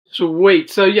Sweet.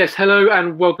 So yes, hello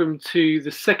and welcome to the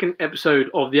second episode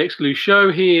of the Exclu Show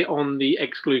here on the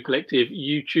Exclu Collective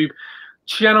YouTube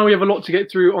channel. We have a lot to get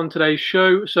through on today's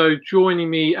show. So joining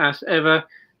me as ever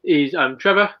is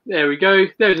Trevor. There we go.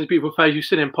 There's his beautiful face. You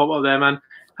sitting pop up there, man.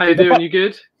 How you doing? You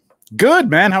good? Good,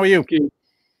 man. How are you? Good.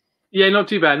 Yeah, not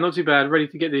too bad. Not too bad. Ready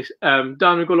to get this done.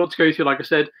 We've got a lot to go through, like I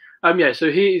said. Yeah.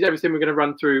 So here is everything we're going to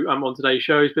run through on today's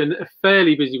show. It's been a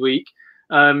fairly busy week.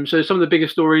 So some of the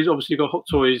biggest stories, obviously, you've got Hot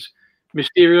Toys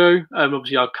Mysterio,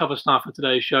 obviously our cover star for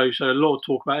today's show, so a lot of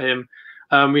talk about him.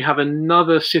 We have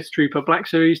another Sith Trooper Black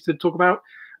Series to talk about,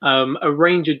 a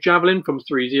Ranger Javelin from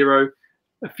ThreeZero,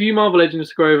 a few Marvel Legends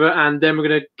to go over, and then we're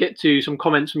going to get to some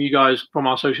comments from you guys from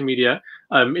our social media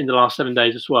in the last 7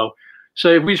 days as well. So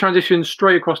if we transition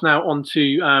straight across now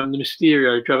onto the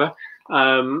Mysterio, Trevor,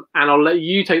 and I'll let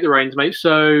you take the reins, mate.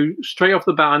 So straight off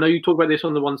the bat, I know you talked about this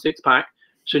on the 1/6 pack.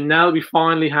 So now that we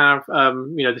finally have,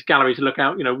 this gallery to look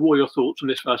out, what are your thoughts on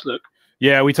this first look?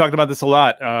 Yeah, we talked about this a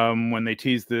lot when they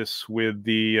teased this with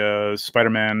the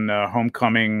Spider-Man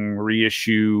Homecoming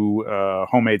reissue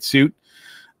homemade suit.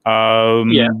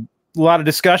 Yeah. A lot of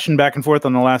discussion back and forth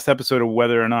on the last episode of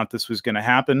whether or not this was going to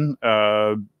happen.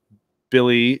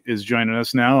 Billy is joining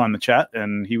us now on the chat,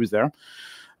 and he was there.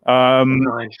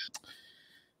 Nice.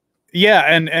 Yeah,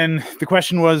 and the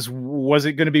question was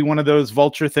it going to be one of those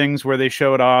vulture things where they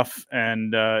show it off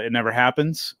and it never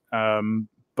happens?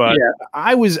 But yeah.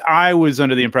 I was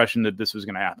under the impression that this was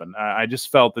going to happen. I just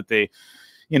felt that they,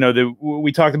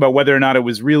 we talked about whether or not it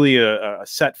was really a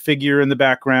set figure in the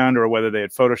background or whether they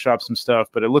had photoshopped some stuff.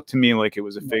 But it looked to me like it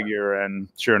was a figure, and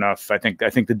sure enough, I think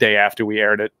the day after we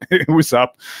aired it, it was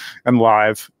up and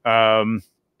live. Yeah, I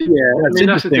mean,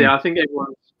 that's the thing. I think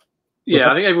everyone.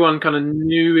 Yeah, I think everyone kind of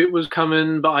knew it was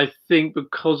coming, but I think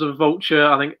because of Vulture,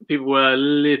 I think people were a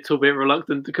little bit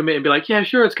reluctant to commit and be like, "Yeah,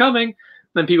 sure, it's coming."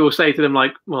 Then people will say to them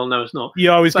like, "Well, no, it's not."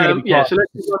 You always get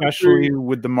especially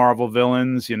with the Marvel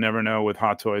villains. You never know with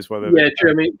Hot Toys whether. Yeah,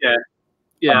 true. I mean,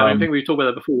 I think we've talked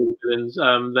about that before. With villains,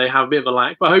 they have a bit of a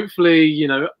lack, but hopefully,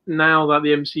 now that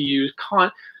the MCU is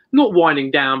not winding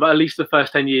down, but at least the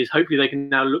first 10 years, hopefully they can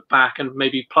now look back and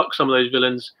maybe pluck some of those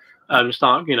villains,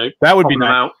 start, that would be nice.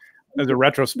 Out. As a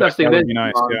retrospect, that would be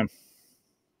nice,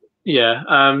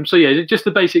 yeah. So yeah, just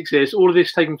the basics is all of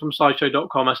this taken from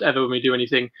sideshow.com as ever when we do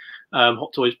anything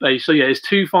Hot Toys based. So yeah, it's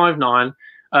 $259.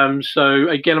 So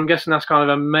again, I'm guessing that's kind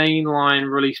of a mainline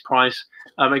release price.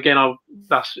 Again,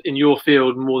 that's in your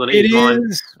field more than it is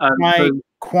mine. My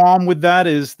qualm with that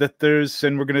is that there's,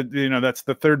 and we're gonna, that's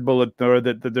the third bullet there,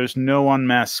 that there's no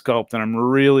unmasked sculpt, and I'm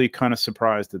really kind of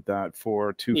surprised at that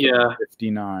for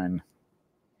 $259.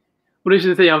 Well, this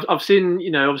is the thing. I've seen,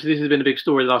 obviously this has been a big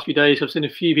story the last few days. I've seen a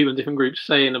few people in different groups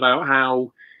saying about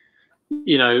how,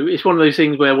 it's one of those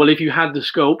things where, well, if you had the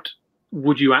sculpt,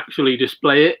 would you actually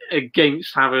display it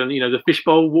against having, the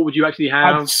fishbowl? What would you actually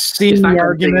have? I've seen the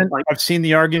argument. I've seen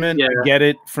the argument. Yeah. I get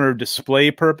it for display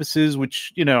purposes,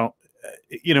 which,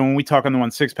 when we talk on the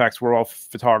 1/6 packs, we're all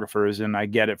photographers, and I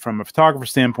get it from a photographer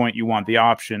standpoint. You want the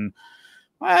option.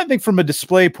 I think from a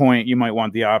display point, you might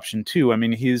want the option too. I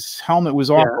mean, his helmet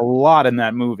was off a lot in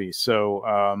that movie, so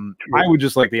I would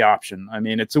just like the option. I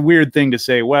mean, it's a weird thing to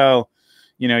say, well,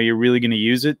 you're really going to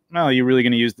use it. Well, you're really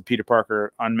going to use the Peter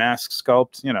Parker unmasked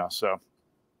sculpt, so.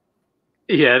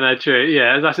 Yeah, no, true.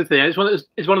 Yeah, that's the thing. It's one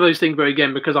of those things where,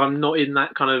 again, because I'm not in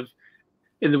that kind of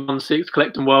in the 1/6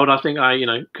 collecting world, I think I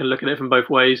can look at it from both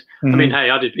ways. I mean, hey,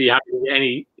 I'd be happy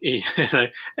with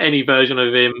any version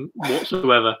of him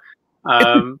whatsoever.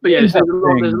 But yeah, there's a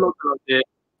lot of idea.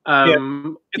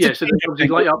 So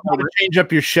light up. You want to change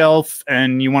up your shelf,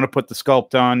 and you want to put the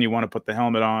sculpt on. You want to put the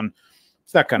helmet on.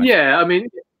 It's that kind of. Yeah, I mean,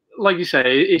 like you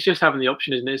say, it's just having the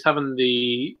option, isn't it? It's having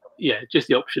just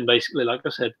the option, basically. Like I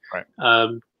said, right.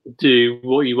 Do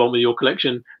what you want with your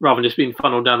collection rather than just being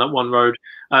funneled down that one road.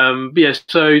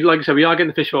 So like I said, we are getting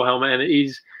the fishbowl helmet, and it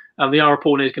is. They are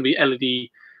reporting it's going to be LED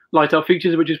light up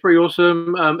features, which is pretty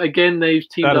awesome. Again, they've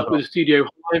teamed up with Studio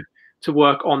Hive to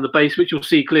work on the base, which you'll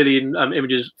see clearly in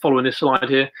images following this slide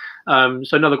here.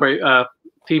 So another great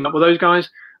team up with those guys.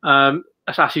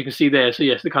 As you can see there, so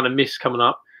yes, the kind of mist coming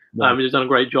up. It's done a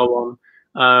great job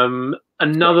on.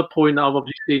 Another point that I've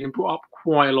obviously seen brought up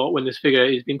quite a lot when this figure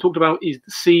is being talked about is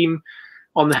the seam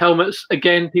on the helmets.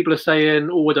 Again, people are saying,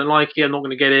 "Oh, I don't like it. I'm not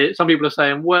going to get it." Some people are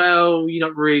saying, "Well, you're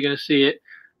not really going to see it,"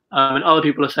 and other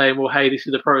people are saying, "Well, hey, this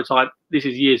is a prototype. This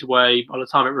is years away. By the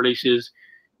time it releases,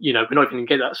 we're not even going to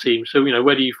get that seam." So,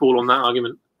 where do you fall on that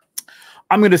argument?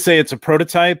 I'm going to say it's a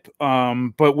prototype,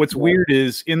 but what's weird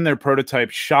is in their prototype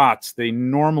shots, they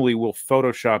normally will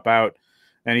Photoshop out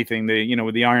anything. They, you know,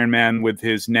 with the Iron Man with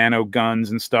his nano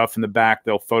guns and stuff in the back,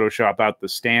 they'll Photoshop out the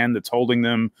stand that's holding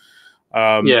them.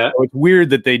 So it's weird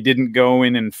that they didn't go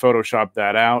in and Photoshop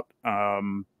that out.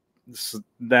 So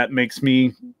that makes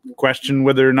me question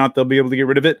whether or not they'll be able to get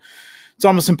rid of it. It's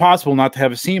almost impossible not to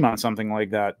have a seam on something like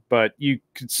that, but you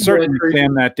could certainly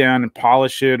sand that down and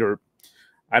polish it, or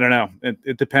I don't know.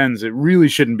 It depends. It really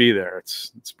shouldn't be there.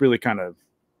 It's really kind of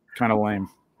lame.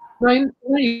 I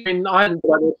hadn't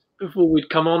done it before we'd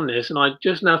come on this, and I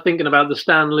just now thinking about the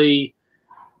Stan Lee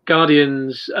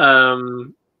Guardians,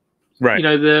 right? You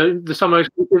know, the summer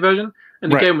exclusive version,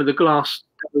 and again with the glass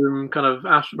kind of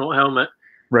astronaut helmet,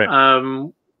 right?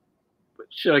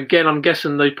 Which again, I'm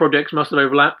guessing those projects must have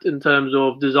overlapped in terms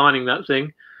of designing that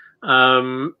thing.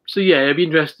 So yeah, it'd be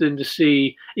interesting to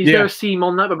see. Is there a seam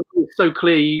on that? But it's so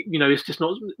clear, you know, it's just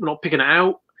we're not picking it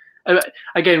out.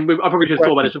 Again, I probably should have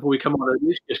thought about this before we come on.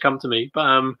 It's just come to me,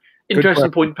 but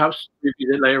interesting point. Perhaps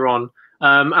review it later on.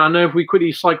 And I know if we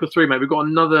quickly cycle through, mate, we've got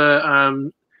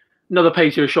another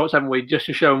page here of shots, haven't we? Just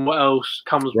to show them what else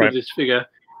comes with this figure.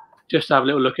 Just to have a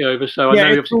little look over. So I know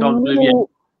you obviously can't believe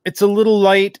it's a little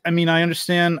light. I mean, I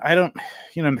understand. I don't,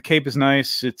 you know, the cape is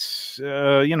nice. It's,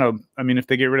 you know, I mean, if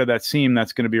they get rid of that seam,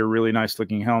 that's going to be a really nice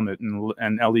looking helmet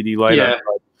and LED light. Yeah.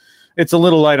 It's a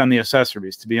little light on the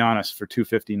accessories, to be honest, for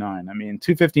 $259. I mean,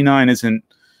 $259 isn't,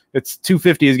 it's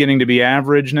 $250 is getting to be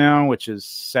average now, which is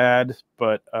sad,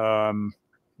 but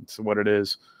it's what it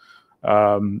is.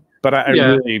 But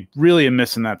I really am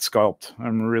missing that sculpt.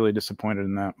 I'm really disappointed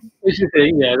in that. This is the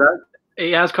thing, yeah,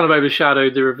 it has kind of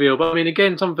overshadowed the reveal. But I mean,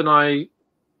 again, something I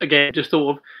just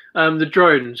thought of the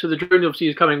drone. So the drone obviously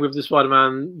is coming with the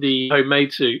Spider-Man, the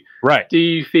homemade suit. Right. Do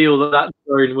you feel that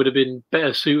drone would have been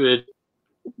better suited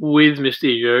with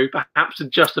Mysterio, perhaps to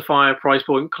justify a price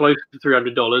point close to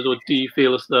 $300, or do you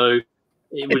feel as though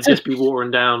it would just be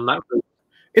watering down that?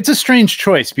 It's a strange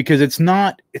choice because it's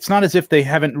not as if they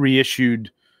haven't reissued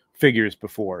figures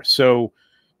before. So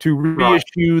to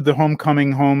reissue the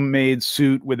Homecoming homemade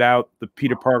suit without the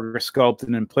Peter Parker sculpt,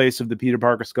 and in place of the Peter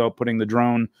Parker sculpt putting the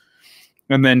drone,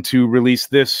 and then to release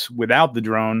this without the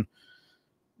drone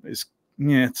is,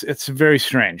 yeah, it's very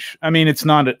strange. I mean, it's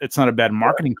not a bad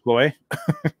marketing ploy,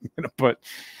 but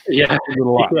yeah, a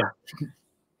little lot.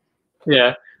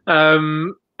 Yeah.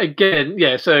 Again,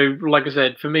 yeah. So, like I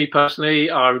said, for me personally,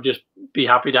 I would just be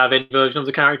happy to have any version of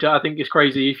the character. I think it's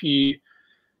crazy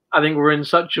I think we're in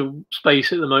such a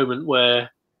space at the moment where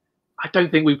I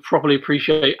don't think we properly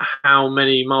appreciate how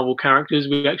many Marvel characters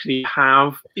we actually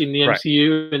have in the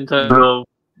MCU in terms of,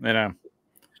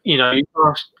 you know, you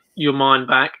cast your mind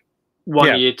back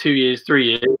 1 year, 2 years, 3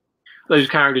 years, those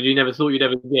characters you never thought you'd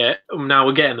ever get, now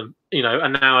we're getting them, you know,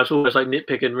 and now it's almost like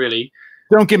nitpicking, really.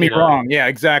 Don't get me wrong. Yeah,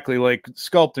 exactly. Like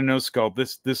sculpt or no sculpt,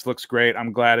 this looks great.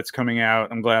 I'm glad it's coming out.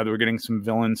 I'm glad we're getting some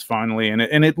villains finally, and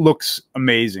it looks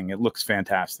amazing. It looks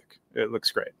fantastic. It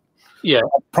looks great. Yeah,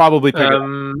 I'll probably pick it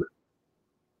up.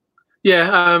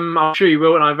 Yeah, I'm sure you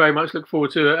will, and I very much look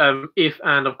forward to it. If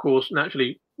and of course,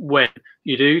 naturally, when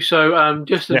you do. So,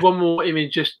 just as one more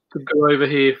image, just to go over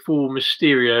here for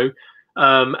Mysterio,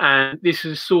 and this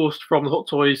is sourced from the Hot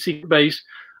Toys secret base.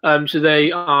 So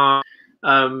they are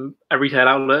a retail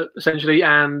outlet essentially,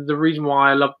 and the reason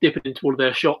why I love dipping into all of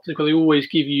their shops is because they always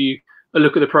give you a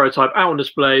look at the prototype out on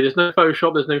display. There's no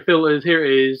Photoshop, there's no filters. Here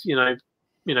it is, you know,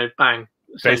 bang,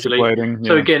 essentially.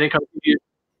 So again, it kind of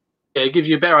it gives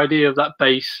you a better idea of that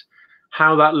base,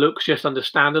 how that looks just under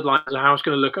standard lines, how it's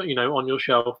going to look, you know, on your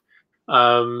shelf.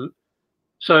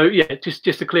 So yeah,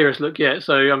 just the clearest look yet.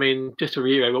 So I mean, just to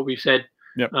reiterate what we've said,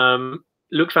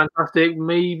 looks fantastic.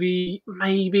 Maybe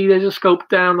there's a sculpt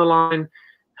down the line.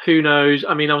 Who knows?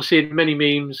 I mean, I've seen many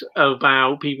memes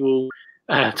about people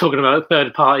talking about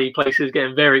third-party places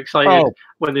getting very excited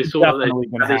when they saw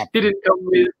that they didn't come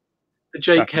with the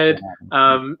Jake head.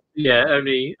 Yeah,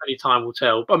 only time will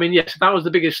tell. But I mean, yes, that was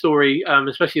the biggest story,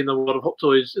 especially in the world of Hot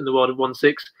Toys, in the world of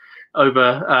 1/6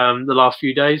 over the last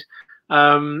few days.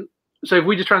 So if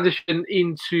we just transition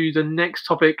into the next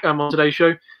topic on today's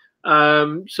show.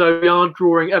 So we are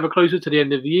drawing ever closer to the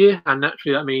end of the year, and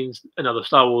naturally that means another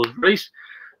Star Wars release.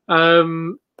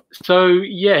 So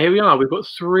yeah, here we are. We've got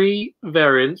 3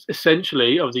 variants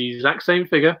essentially of the exact same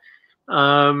figure.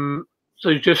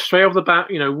 So just straight off the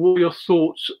bat, you know, what are your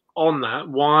thoughts on that?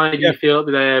 Why do you feel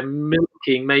that they're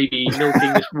milking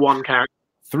this one character?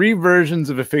 3 versions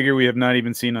of a figure we have not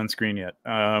even seen on screen yet,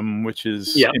 which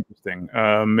is interesting.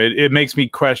 It makes me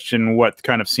question what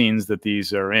kind of scenes that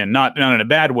these are in. Not in a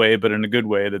bad way, but in a good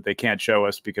way, that they can't show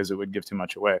us because it would give too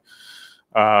much away.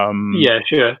 Yeah,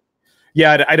 sure.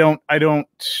 Yeah, I don't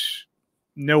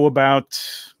know about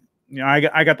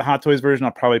I got the Hot Toys version.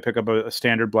 I'll probably pick up a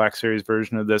standard Black Series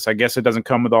version of this. I guess it doesn't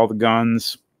come with all the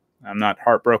guns. I'm not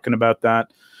heartbroken about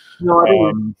that. No,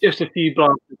 I think just a few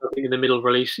blasters, I think, in the middle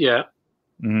release. Yeah.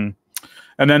 And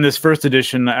then this first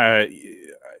edition, I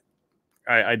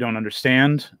don't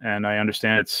understand, and I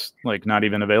understand it's like not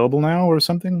even available now or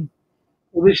something.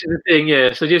 Well, this is the thing,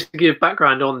 yeah. So just to give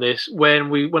background on this,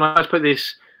 when I first put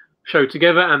this show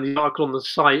together and the article on the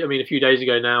site, I mean, a few days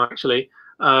ago now, actually,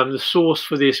 the source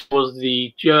for this was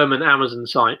the German Amazon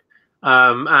site.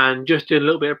 And just doing a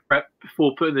little bit of prep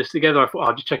before putting this together, I thought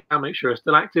I'll just check it out, make sure it's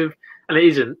still active, and it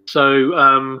isn't.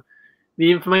 So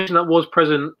the information that was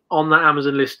present on that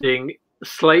Amazon listing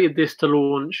slated this to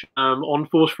launch on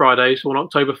Force Friday, so on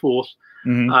October 4th.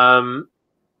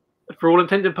 For all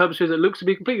intents and purposes, it looks to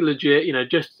be completely legit. You know,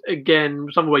 just again,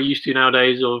 something we're used to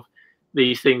nowadays of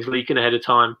these things leaking ahead of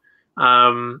time.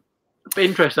 But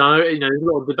interesting. I know, you know, there's a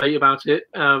lot of debate about it.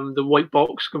 The white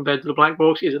box compared to the black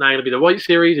box, is it now going to be the white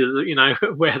series? Is it, you know,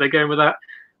 where they're going with that?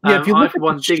 Yeah, if you look at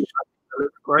one thing, it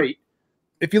looks great.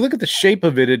 If you look at the shape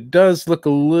of it, it does look a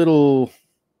little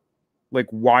like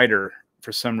wider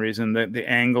for some reason. The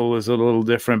angle is a little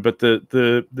different, but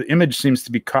the image seems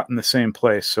to be cut in the same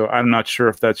place. So I'm not sure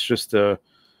if that's just it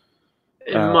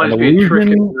might be a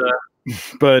trick,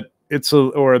 but it's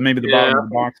or maybe the bottom of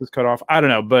the box is cut off. I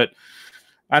don't know, but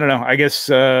I don't know. I guess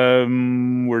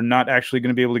we're not actually going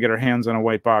to be able to get our hands on a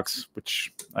white box,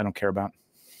 which I don't care about.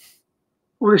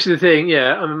 Well, this is the thing,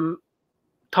 yeah.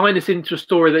 Tying this into a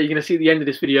story that you're going to see at the end of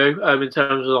this video, in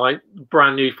terms of like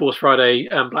brand new Force Friday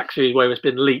Black Series where it's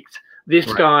been leaked.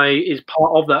 This guy is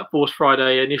part of that Force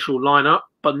Friday initial lineup,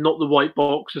 but not the white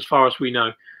box as far as we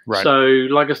know. Right. So,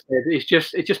 like I said, it's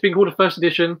just been called a first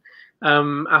edition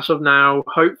as of now.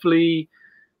 Hopefully,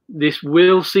 this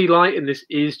will see light, and this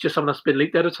is just something that's been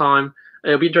leaked at a time.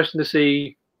 It'll be interesting to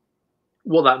see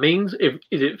what that means. Is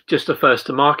it just a first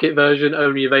to market version,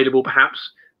 only available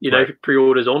perhaps, you know,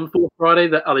 pre-orders on Force Friday?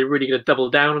 That are they really going to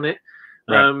double down on it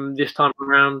this time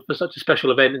around for such a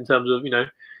special event in terms of, you know,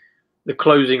 the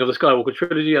closing of the Skywalker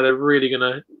trilogy? Are they really going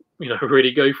to, you know,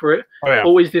 really go for it?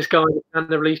 Or is this guy at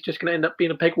the release just going to end up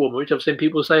being a peg warmer, which I've seen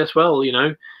people say as well? You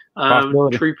know,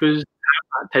 troopers have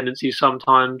that tendency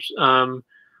sometimes.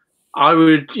 I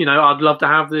would, you know, I'd love to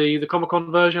have the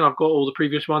Comic-Con version. I've got all the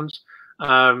previous ones.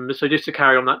 So just to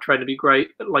carry on that trend would be great.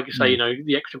 Like you say, you know,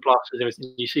 the extra blasters,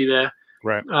 everything you see there.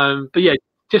 Right. But yeah,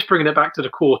 just bringing it back to the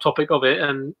core topic of it,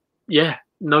 and yeah,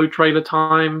 no trailer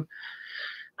time.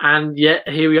 And yet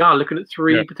here we are looking at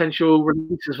 3 potential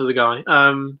releases for the guy.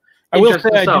 I will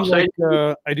say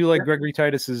I do like Gregory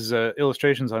Titus's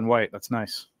illustrations on white. That's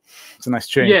nice. It's a nice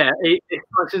change. Yeah, it's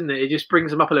nice, isn't it? It just brings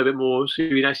them up a little bit more, so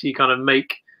you can actually kind of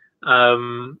make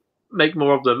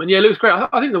more of them. And yeah, it looks great.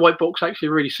 I think the white box actually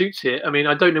really suits it. I mean,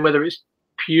 I don't know whether it's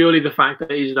purely the fact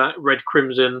that it is that red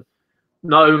crimson,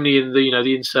 not only in the, you know,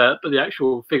 the insert, but the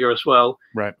actual figure as well.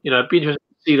 Right. You know, it'd be interesting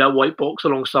to see that white box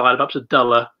alongside perhaps a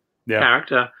duller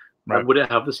character. Right. Would it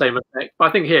have the same effect? But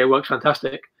I think here it works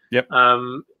fantastic. Yep.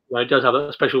 You know, it does have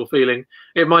a special feeling.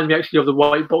 It reminds me actually of the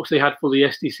white box they had for the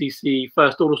SDCC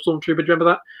First Order Stormtrooper. Do you remember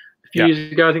that? A few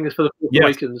years ago, I think it's for the Force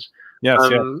Awakens. Yes.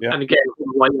 And again,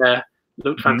 the white there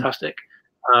looked fantastic.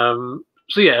 So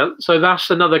yeah, so that's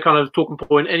another kind of talking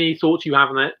point. Any thoughts you have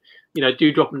on it, you know,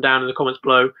 do drop them down in the comments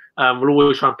below. We'll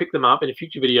always try and pick them up in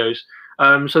future videos.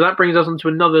 So that brings us on to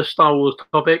another Star Wars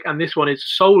topic, and this one is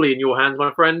solely in your hands,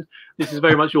 my friend. This is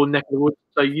very much your neck of the woods,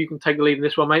 so you can take the lead in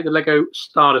this one, mate. The Lego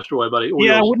Star Destroyer, buddy. All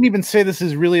yours. I wouldn't even say this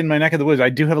is really in my neck of the woods.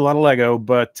 I do have a lot of Lego,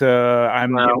 but I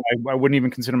wouldn't even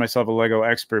consider myself a Lego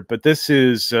expert. But this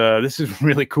is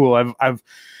really cool. I've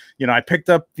you know, I picked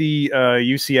up the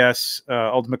UCS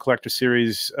Ultimate Collector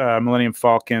Series Millennium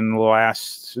Falcon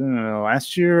last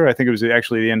year. I think it was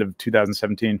actually the end of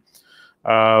 2017.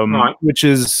 Which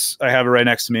is, I have it right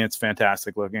next to me. It's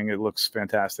fantastic looking. It looks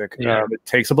fantastic. It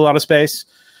takes up a lot of space.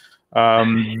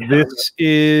 This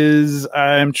is,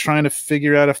 I'm trying to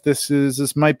figure out if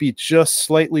this might be just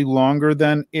slightly longer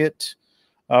than it.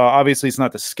 Obviously it's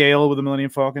not the scale with the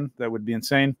Millennium Falcon. That would be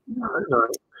insane.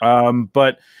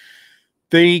 But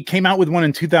they came out with one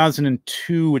in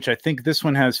 2002, which I think this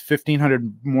one has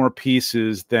 1,500 more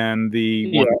pieces than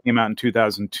the one that came out in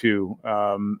 2002.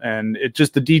 And it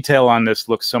just, the detail on this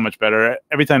looks so much better.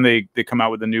 Every time they come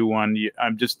out with a new one,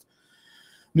 I'm just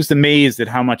amazed at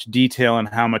how much detail and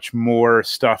how much more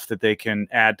stuff that they can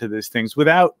add to these things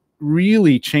without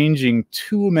really changing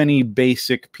too many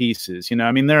basic pieces. You know,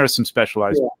 I mean, there are some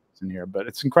specialized ones in here, but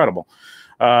it's incredible.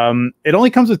 It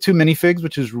only comes with 2 minifigs,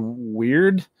 which is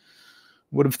weird.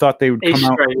 Would have thought they would come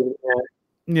out.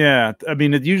 Yeah, I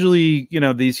mean, it usually,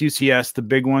 these UCS, the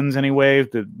big ones anyway,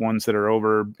 the ones that are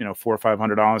over, $400 or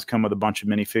 $500 come with a bunch of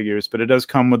minifigures, but it does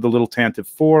come with the little Tantive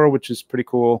 4, which is pretty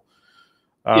cool.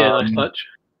 Yeah, nice touch.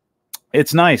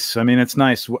 It's nice. I mean, it's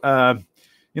nice.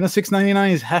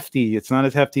 $6.99 is hefty. It's not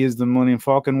as hefty as the Millennium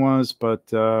Falcon was, but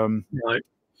right.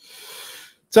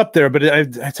 It's up there. But I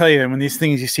tell you, when you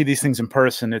see these things in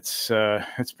person, it's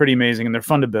pretty amazing, and they're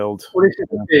fun to build. Well, this is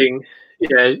the thing.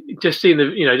 Yeah, just seeing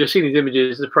these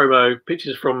images, the promo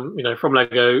pictures from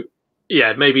Lego.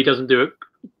 Yeah, maybe it doesn't do it,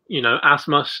 as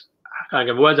much. I can't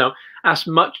get the words out. As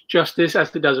much justice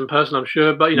as it does in person, I'm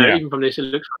sure. But even from this, it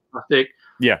looks fantastic.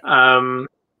 Yeah.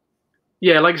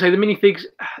 Yeah, like I say, the minifigs,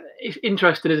 it's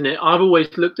interesting, isn't it? I've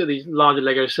always looked at these larger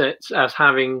Lego sets as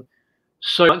having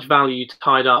so much value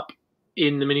tied up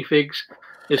in the minifigs,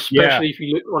 especially if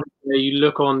you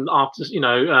look on after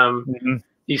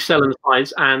these selling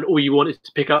sites, and all you want is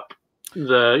to pick up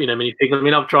the minifigs. I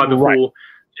mean, I've tried before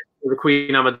the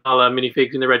Queen Amidala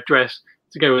minifigs in the red dress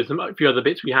to go with a few other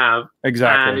bits we have.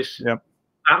 Exactly. And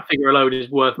that figure alone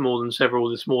is worth more than several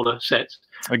of the smaller sets.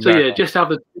 Exactly. So yeah, just have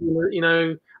the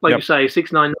like you say,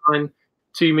 $6.99,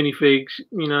 2 minifigs.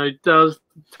 Does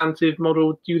Tantive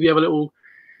model do the other little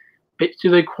bits?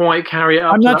 Do they quite carry it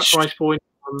up to that price point?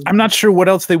 I'm not sure what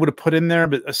else they would have put in there,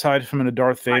 but aside from a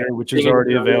Darth Vader, which is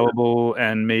already available,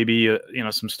 and maybe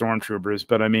some stormtroopers.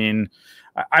 But I mean,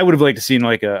 I would have liked to seen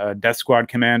like a Death Squad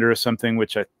commander or something,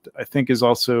 which I think is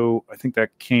also I think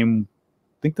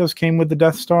those came with the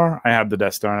Death Star. I have the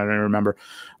Death Star, and I don't remember.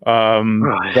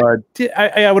 But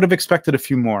I would have expected a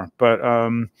few more. But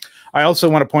I also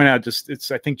want to point out,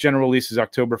 I think general release is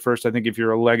October 1st. I think if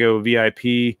you're a Lego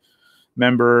VIP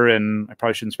member, and I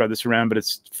probably shouldn't spread this around, but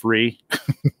it's free. I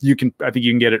think you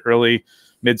can get it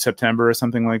mid-September or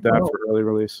something like that for early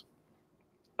release.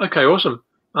 Okay, awesome.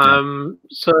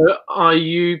 So are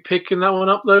you picking that one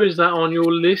up though? Is that on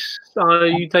your list? Are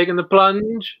you taking the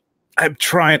plunge? I'm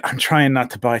trying not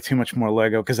to buy too much more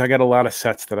Lego, because I got a lot of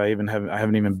sets that I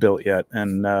haven't even built yet,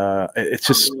 and it's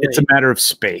a matter of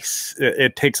space.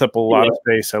 It takes up a lot of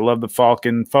space. I love the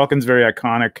Falcon. Falcon's very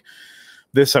iconic.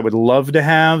 This I would love to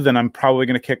have, and I'm probably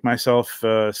going to kick myself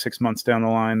 6 months down the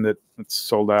line that it's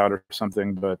sold out or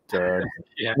something. But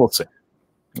we'll see.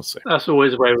 That's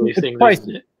always the way with these things.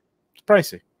 Pricey. It's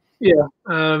pricey. Yeah.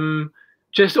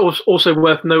 Just also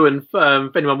worth noting,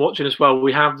 for anyone watching as well,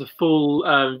 we have the full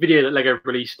video that Lego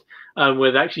released,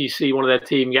 where they actually see one of their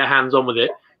team get hands on with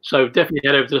it. So definitely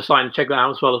head over to the site and check that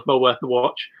out as well. It's well worth the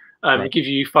watch. It gives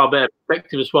you far better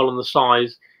perspective as well on the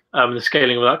size and the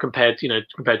scaling of that compared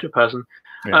to a person.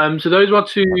 Yeah. So those are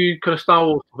 2 kind of Star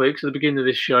Wars topics at the beginning of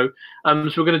this show.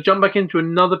 So we're going to jump back into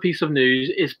another piece of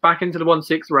news. It's back into the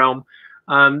 1/6 realm.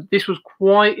 This was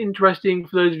quite interesting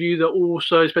for those of you that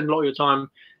also spend a lot of your time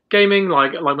gaming,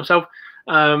 like myself.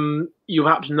 You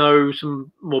perhaps know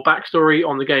some more backstory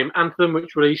on the game Anthem,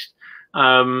 which released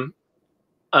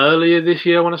earlier this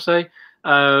year, I want to say.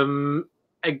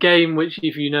 A game which,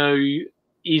 if you know,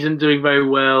 isn't doing very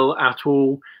well at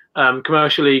all.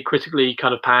 Commercially, critically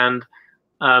kind of panned.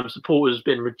 Support has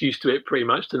been reduced to it pretty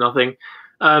much to nothing.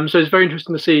 So it's very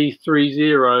interesting to see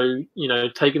ThreeZero,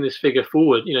 taking this figure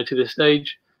forward, to this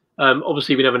stage.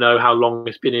 Obviously, we never know how long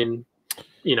it's been in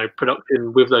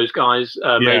production with those guys,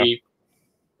 maybe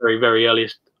very, very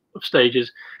earliest of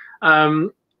stages.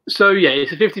 So yeah,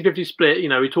 it's a 50-50 split.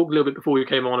 We talked a little bit before we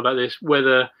came on about this,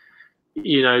 whether,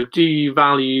 do you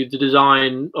value the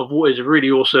design of what is a really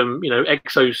awesome,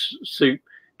 exosuit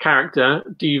character?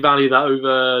 Do you value that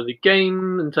over the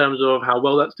game in terms of how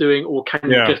well that's doing, or can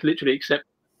you just literally accept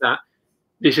that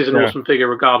this is an awesome figure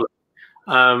regardless?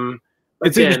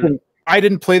 It's interesting. I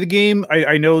didn't play the game.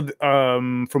 I know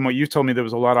from what you told me, there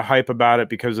was a lot of hype about it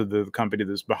because of the company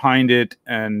that's behind it,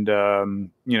 and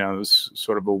it was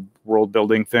sort of a world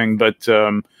building thing. But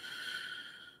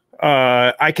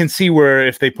I can see where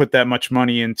if they put that much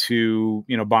money into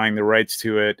buying the rights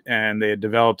to it, and they had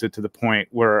developed it to the point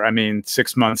where,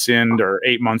 6 months in or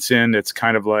 8 months in, it's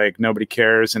kind of like nobody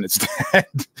cares and it's dead.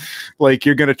 Like,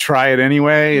 you're going to try it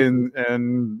anyway, and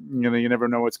you never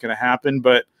know what's going to happen.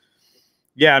 But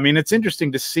yeah, it's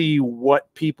interesting to see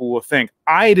what people will think.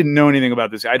 I didn't know anything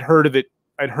about this. I'd heard of it.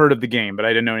 I'd heard of the game, but I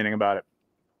didn't know anything about it.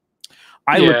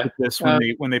 I looked at this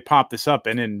when they popped this up,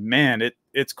 and then, man,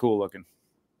 it's cool looking.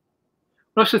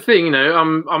 That's the thing,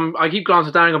 I keep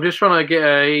glancing down. I'm just trying to get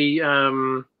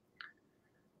a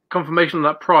confirmation on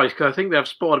that price, because I think they've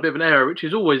spotted a bit of an error, which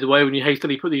is always the way when you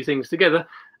hastily put these things together.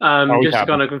 Just to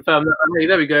kind of confirm that. Hey,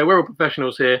 there we go. We're all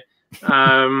professionals here.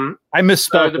 I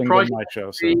misspelled the price on my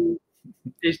show. So.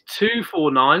 Is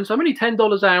 $249, so I'm only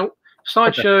 $10 out.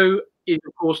 Sideshow is,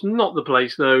 of course, not the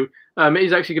place, though. It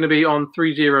is actually going to be on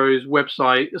ThreeZero's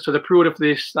website. So the pre-order for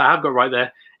this that I have got right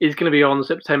there is going to be on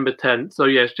September 10th. So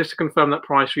yes, just to confirm that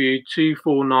price for you,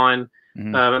 $249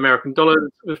 American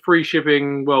dollars with free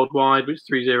shipping worldwide, which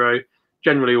ThreeZero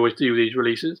generally always do these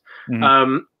releases.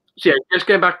 So yeah, just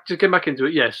getting back into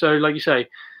it. Yeah, so like you say,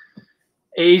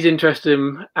 it is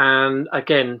interesting, and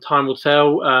again, time will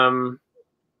tell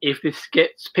if this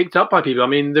gets picked up by people. I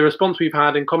mean, the response we've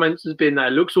had in comments has been that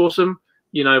it looks awesome,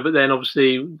 you know, but then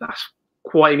obviously that's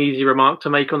quite an easy remark to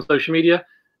make on social media.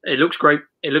 It looks great.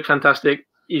 It looks fantastic.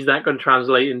 Is that going to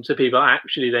translate into people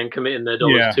actually then committing their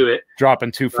dollars to it?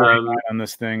 Dropping $249 on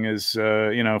this thing is,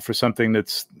 you know, for something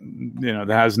that's, you know,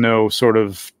 that has no sort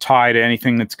of tie to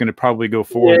anything that's going to probably go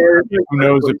forward. Who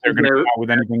knows if they're going to come out with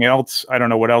anything else? I don't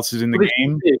know what else is in the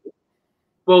game.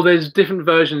 Well, there's different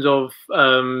versions of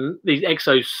these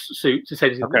exo suits,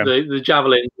 essentially. The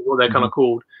Javelin is what they're kind of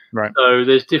called. Right. So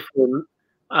there's different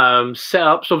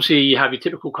setups. Obviously, you have your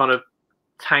typical kind of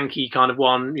tanky kind of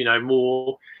one, you know,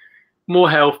 more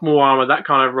health, more armor, that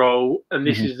kind of role. And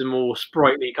this is the more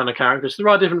sprightly kind of character. So there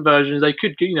are different versions. They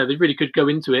could, you know, they really could go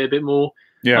into it a bit more.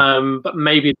 Yeah. But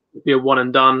maybe it would be a one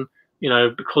and done, you know,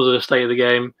 because of the state of the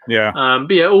game. Yeah.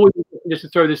 But yeah, always just to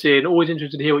throw this in, always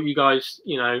interested to hear what you guys,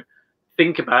 you know,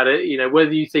 think about it. You know,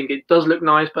 whether you think it does look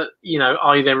nice, but you know,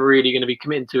 are you then really going to be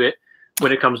committing to it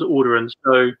when it comes to ordering?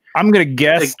 So I'm going to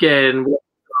guess again,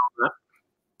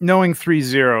 knowing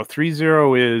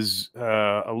ThreeZero is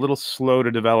a little slow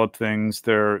to develop things.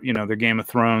 Their Game of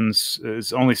Thrones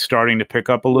is only starting to pick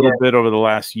up a little bit over the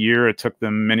last year. It took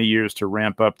them many years to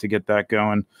ramp up to get that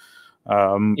going.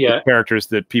 The characters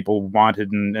that people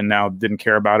wanted and now didn't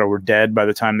care about or were dead by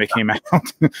the time they came out.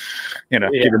 You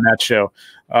know, given that show.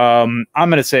 I'm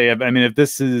gonna say, I mean, if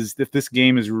this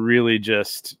game is really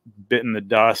just bitten the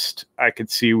dust, I can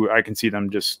see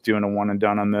them just doing a one and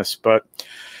done on this. But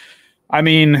I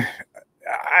mean,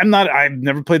 I've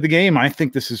never played the game. I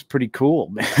think this is pretty cool,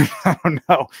 man. I don't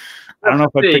know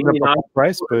if I picked up a full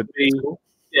price, but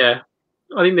yeah.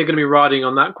 I think they're going to be riding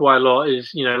on that quite a lot.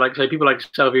 Is, you know, like say people like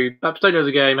yourself who perhaps don't know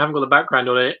the game, haven't got the background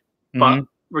on it, but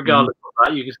regardless of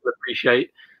that, you can still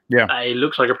appreciate. Yeah, it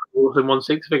looks like a pretty awesome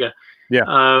 1/6 figure. Yeah.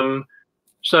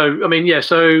 So I mean, yeah.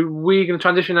 So we're going to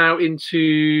transition now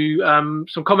into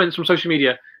some comments from social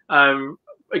media.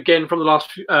 Again, from the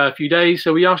last few days.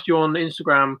 So we asked you on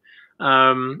Instagram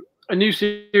a new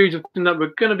series of things that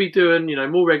we're going to be doing, you know,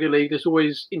 more regularly. It's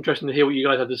always interesting to hear what you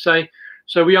guys have to say.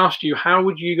 So we asked you, how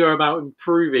would you go about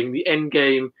improving the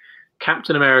Endgame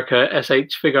Captain America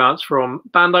SH figure arts from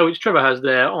Bandai, which Trevor has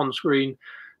there on screen.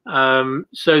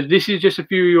 So this is just a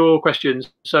few of your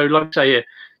questions. So like I say here,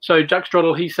 so Jack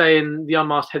Stroddle, he's saying the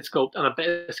unmasked head sculpt and a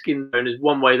better skin tone is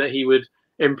one way that he would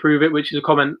improve it, which is a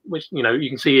comment which, you know, you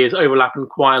can see is overlapping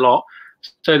quite a lot.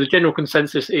 So the general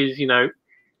consensus is, you know,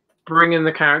 bringing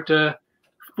the character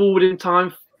forward in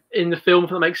time in the film,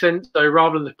 if that makes sense. So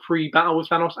rather than the pre-battle with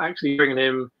Thanos, actually bringing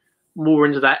him more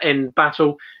into that end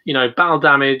battle, you know, battle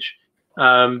damage,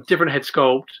 different head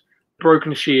sculpt,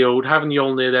 broken shield, having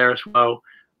Mjolnir there as well.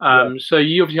 So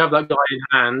you obviously have that guy in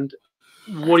hand.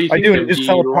 What do you think? I do. It just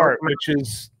fell apart, which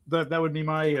is that would be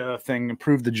my thing.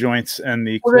 Improve the joints and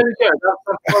the. Well, there you go.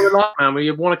 That's what I like, man. Where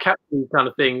you want to capture these kind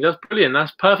of things. That's brilliant.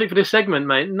 That's perfect for this segment,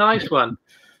 mate. Nice one.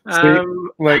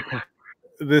 Like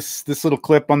this little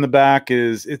clip on the back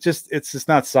it's just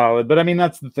not solid. But I mean,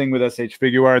 that's the thing with SH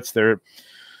Figure Arts. The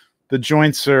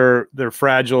joints they're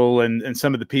fragile, and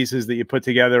some of the pieces that you put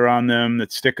together on them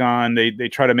that stick on, they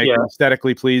try to make them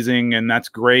aesthetically pleasing, and that's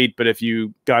great. But if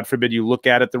you, God forbid, you look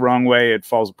at it the wrong way, it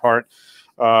falls apart.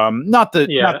 Not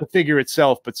the figure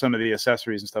itself, but some of the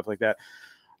accessories and stuff like that.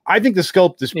 I think the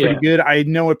sculpt is pretty good. I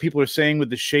know what people are saying with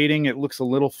the shading. It looks a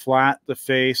little flat, the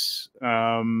face. You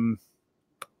know,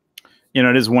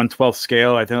 it is 1/12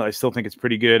 scale. I still think it's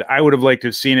pretty good. I would have liked to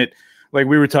have seen it, like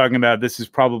we were talking about. This is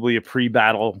probably a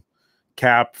pre-battle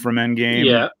Cap from Endgame.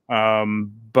 Yeah.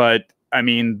 But I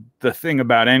mean, the thing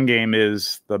about Endgame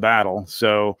is the battle.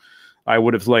 So I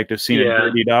would have liked to have seen it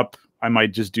dirtied up. I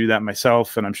might just do that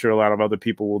myself, and I'm sure a lot of other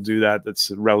people will do that. That's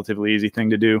a relatively easy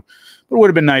thing to do. But it would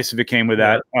have been nice if it came with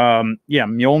that.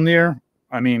 Mjolnir.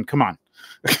 I mean, come on.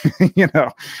 You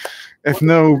know, if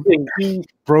no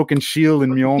broken shield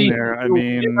and Mjolnir, I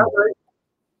mean, do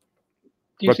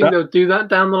you think they'll do that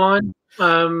down the line?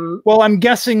 Well, I'm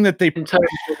guessing that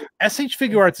SH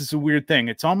Figure Arts is a weird thing.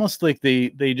 It's almost like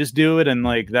they just do it, and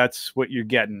like that's what you're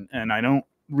getting. And I don't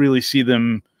really see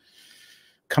them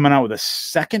coming out with a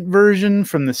second version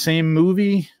from the same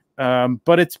movie.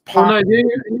 But it's possible. The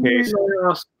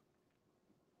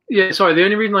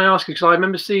only reason I ask is because I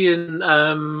remember seeing,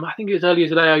 I think it was earlier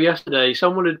today or yesterday,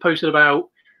 someone had posted about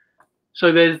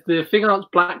So there's the Figuarts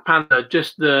Black Panther,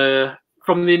 just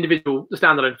from the individual, the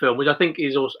standalone film, which I think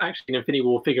is also actually an Infinity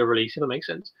War figure release, if that makes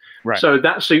sense. Right. So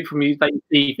that suit from you that you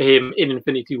see for him in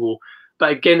Infinity War.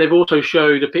 But again, they've also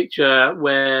showed a picture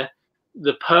where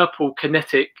the purple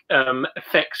kinetic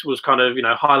effects was kind of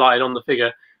highlighted on the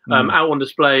figure, out on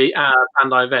display at a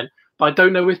Bandai event. But I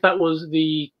don't know if that was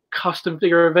the custom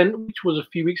figure event, which was a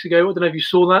few weeks ago. I don't know if you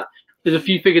saw that. There's a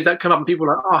few figures that come up and people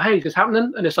are like, oh, hey, is this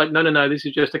happening? And it's like, no, this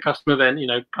is just a custom event,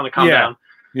 kind of calm down.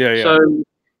 Yeah. So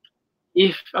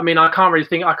I can't really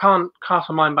think, I can't cast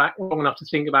my mind back long enough to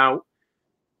think about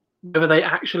whether they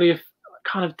actually have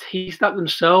kind of teased that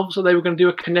themselves, so they were going to do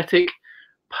a kinetic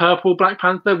purple Black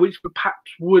Panther, which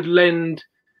perhaps would lend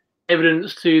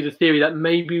evidence to the theory that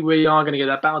maybe we are going to get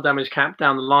that battle damage cap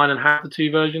down the line and have the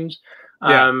two versions.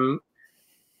 Yeah.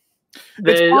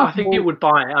 I think it would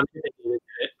buy it.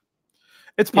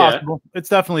 It's possible. Yeah. It's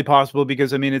definitely possible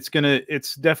because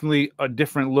it's definitely a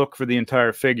different look for the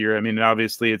entire figure. I mean,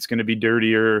 obviously it's going to be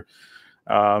dirtier.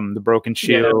 The broken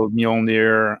shield,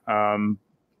 Mjolnir.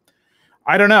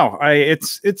 I don't know.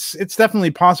 It's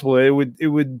definitely possible.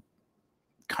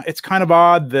 It's kind of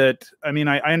odd that,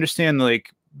 I understand,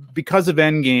 like, because of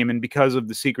Endgame and because of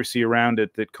the secrecy around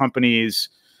it, that companies,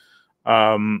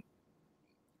 may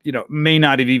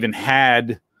not have even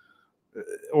had,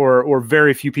 or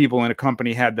very few people in a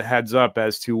company had the heads up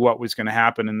as to what was going to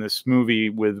happen in this movie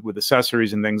with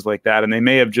accessories and things like that. And they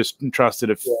may have just entrusted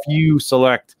a few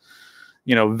select,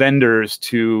 vendors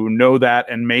to know that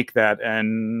and make that.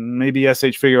 And maybe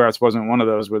SH Figuarts wasn't one of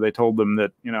those where they told them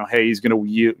that, hey, he's going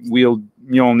to wield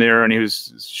Mjolnir and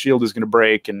his shield is going to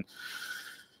break. And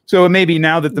so maybe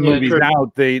now that the movie's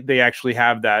out, they actually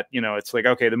have that, it's like,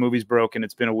 okay, the movie's broken,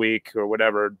 it's been a week or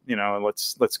whatever,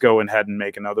 let's go ahead and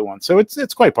make another one. So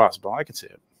it's quite possible. I can see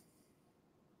it.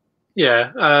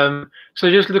 Yeah. So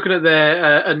just looking at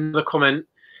another comment,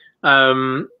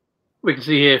 we can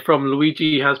see here from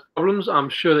Luigi has problems. I'm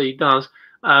sure that he does.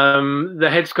 The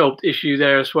head sculpt issue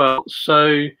there as well.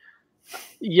 So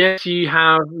yes, you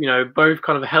have, both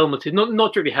kind of helmeted,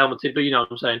 not strictly helmeted, but you know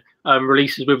what I'm saying,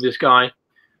 releases with this guy.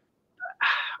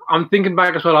 I'm thinking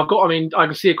back as well. I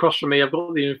can see across from me, I've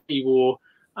got the Infinity War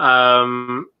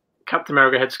Captain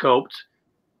America head sculpt.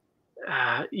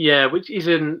 Which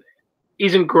isn't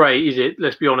great, is it?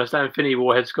 Let's be honest, that Infinity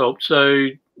War head sculpt. So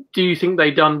do you think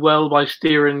they done well by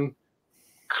steering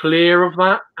clear of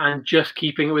that and just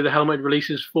keeping it with the helmet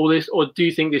releases for this? Or do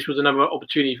you think this was another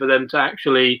opportunity for them to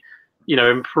actually,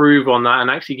 improve on that and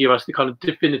actually give us the kind of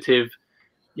definitive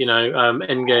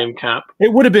Endgame cap?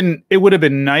 It would have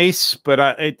been nice, but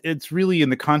it's really in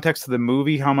the context of the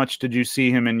movie. How much did you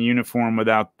see him in uniform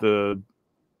without the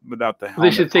helmet?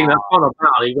 This is the thing, that's fun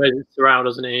about. He wears it throughout,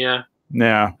 doesn't he? Yeah.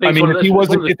 Yeah.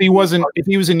 If he was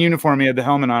in uniform, he had the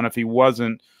helmet on. If he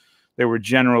wasn't, they were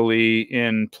generally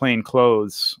in plain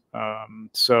clothes.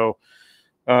 The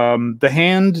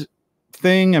hand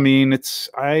thing,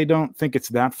 I don't think it's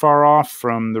that far off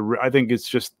from I think it's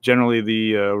just generally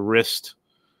the wrist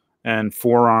and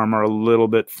forearm are a little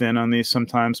bit thin on these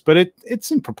sometimes, but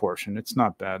it's in proportion. It's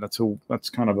not bad. That's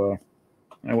kind of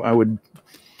I wouldn't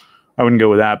go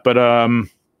with that. But what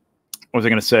was I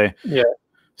going to say? Yeah.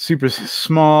 Super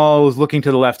small, was looking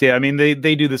to the left. Yeah,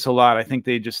 they do this a lot. I think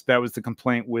that was the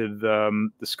complaint with the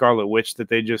Scarlet Witch that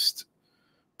they just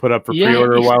put up for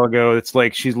pre-order a while ago. It's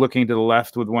like she's looking to the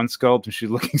left with one sculpt and she's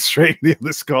looking straight at the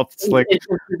other sculpt. It's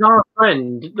a bizarre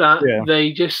trend that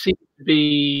they just seem to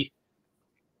be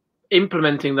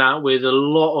implementing that with a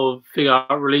lot of figure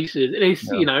art releases. It's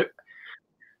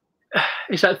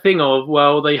it's that thing of,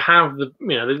 well, they have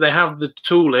the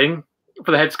tooling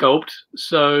for the head sculpt,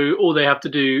 so all they have to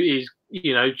do is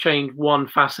change one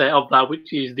facet of that,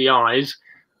 which is the eyes,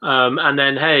 and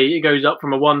then hey, it goes up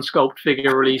from a one sculpt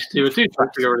figure release to a two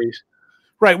sculpt figure release,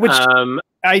 right? Which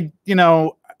I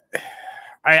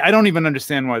don't even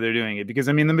understand why they're doing it, because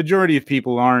the majority of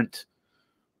people aren't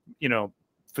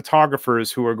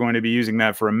photographers who are going to be using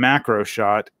that for a macro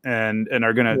shot and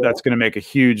are gonna that's gonna make a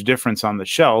huge difference on the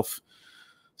shelf.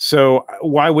 So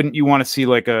why wouldn't you want to see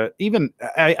like I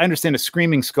understand a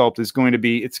screaming sculpt is going to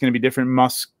be different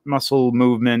muscle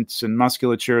movements and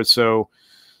musculature. So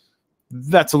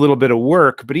that's a little bit of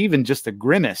work, but even just a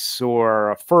grimace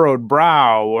or a furrowed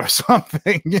brow or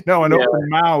something, an open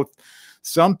mouth,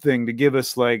 something to give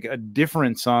us like a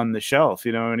difference on the shelf,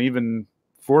 and even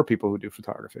for people who do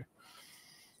photography.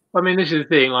 This is the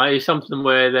thing, like, it's something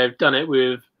where they've done it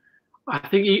with, I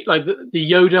think, like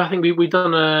the Yoda. I think we've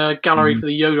done a gallery for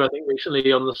the Yoda, I think,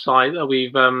 recently on the site that we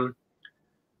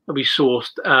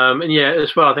sourced. And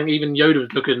as well, I think even Yoda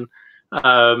was looking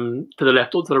to the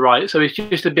left or to the right. So it's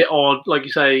just a bit odd, like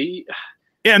you say.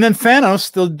 Yeah, and then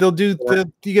Thanos, they'll do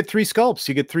you get 3 sculpts.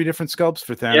 You get 3 different sculpts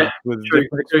for Thanos with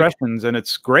different expressions, and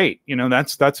it's great. You know,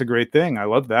 that's a great thing. I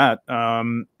love that.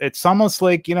 It's almost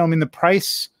like, you know, I mean, the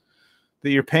price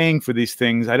that you're paying for these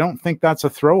things, I don't think that's a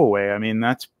throwaway. I mean,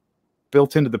 that's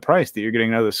built into the price that you're getting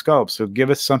another sculpt. So give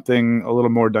us something a little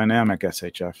more dynamic,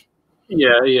 SHF.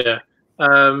 Yeah.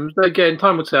 So again,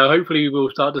 time will tell. Hopefully, we will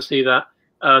start to see that.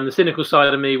 The cynical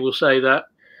side of me will say that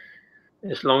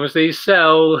as long as these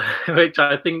sell, which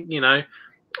I think, you know,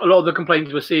 a lot of the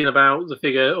complaints we're seeing about the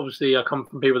figure, obviously, come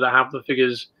from people that have the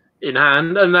figures in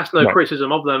hand, and that's no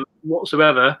criticism of them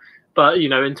whatsoever. But, you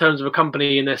know, in terms of a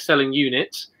company and they're selling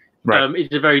units,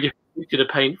 it's a very different picture to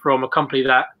paint from a company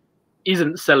that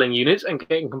isn't selling units and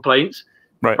getting complaints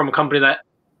from a company that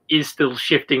is still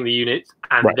shifting the units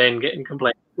and then getting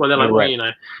complaints. Well, they're like, well, you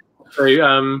know.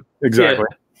 So, exactly.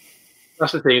 Yeah,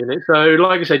 that's the thing, isn't it? So,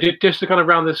 like I said, just to kind of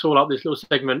round this all up, this little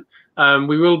segment,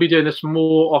 we will be doing this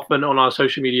more often on our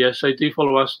social media. So do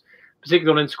follow us,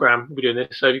 particularly on Instagram. We'll be doing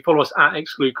this. So if you follow us at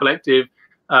Exclu Collective,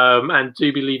 and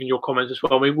do be leaving your comments as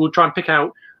well. We will try and pick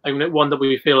out one that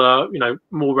we feel are, you know,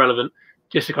 more relevant,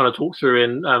 just to kind of talk through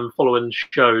in following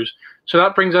shows. So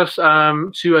that brings us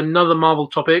to another Marvel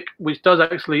topic, which does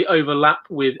actually overlap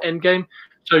with Endgame.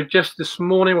 So just this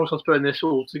morning, whilst I was putting this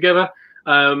all together,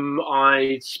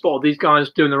 I spotted these guys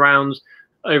doing the rounds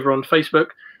over on Facebook.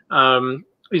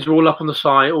 These are all up on the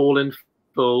site, all in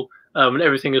full, and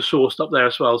everything is sourced up there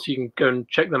as well, so you can go and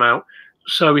check them out.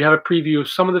 So we have a preview of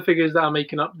some of the figures that are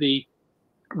making up the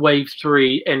Wave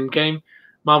 3 Endgame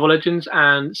Marvel Legends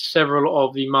and several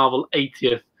of the Marvel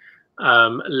 80th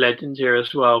Legends here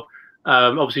as well.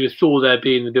 Obviously, with Thor there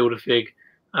being the Build-A-Fig.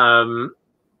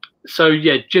 So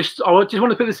yeah, I just want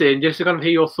to put this in just to kind of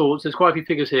hear your thoughts. There's quite a few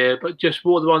figures here, but just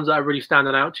what are the ones that are really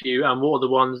standing out to you, and what are the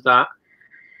ones that,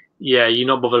 yeah, you're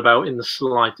not bothered about in the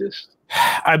slightest?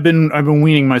 I've been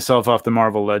weaning myself off the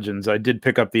Marvel Legends. I did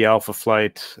pick up the Alpha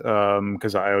Flight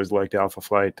because I always liked Alpha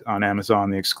Flight on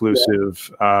Amazon, the exclusive.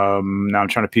 Now I'm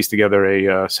trying to piece together a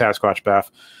Sasquatch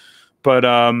Bath, but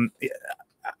I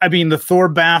mean, the Thor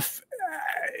Bath,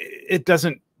 it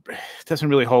doesn't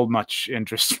really hold much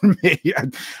interest for me.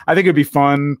 I think it'd be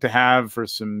fun to have for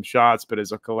some shots, but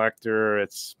as a collector,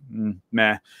 it's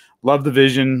meh. Love the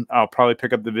Vision. I'll probably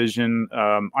pick up the Vision.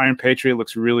 Iron Patriot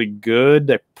looks really good.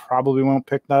 I probably won't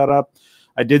pick that up.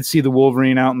 I did see the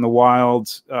Wolverine out in the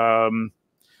wilds.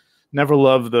 Never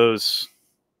loved those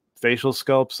facial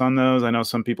sculpts on those. I know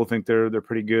some people think they're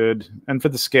pretty good, and for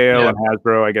the scale and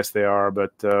Hasbro, I guess they are.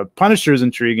 But Punisher is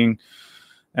intriguing.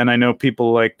 And I know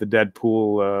people like the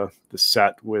Deadpool, the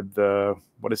set with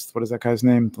what is that guy's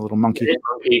name? The little monkey.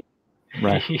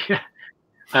 Right.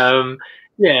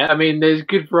 Yeah, I mean, there's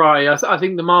good variety. I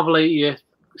think the Marvel 80th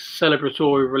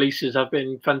celebratory releases have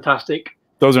been fantastic.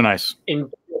 Those are nice. In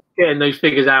getting those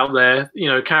figures out there, you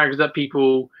know, characters that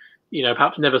people, you know,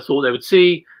 perhaps never thought they would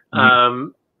see.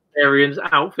 Variants,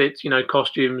 outfits, you know,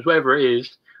 costumes, whatever it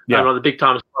is. Yeah. Like the big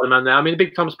time Spider-Man there. I mean, the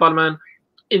big time Spider-Man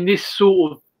in this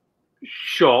sort of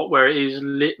shot where it is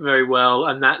lit very well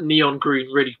and that neon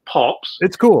green really pops.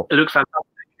 It's cool. It looks fantastic.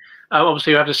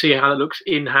 Obviously, you have to see how it looks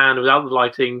in hand without the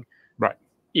lighting. Right.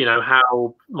 You know,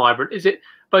 how vibrant is it?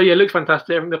 But yeah, it looks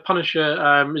fantastic. I think the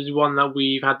Punisher is one that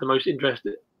we've had the most interest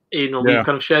in, or we've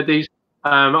kind of shared these.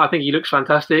 I think he looks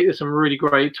fantastic. There's some really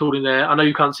great tooling there. I know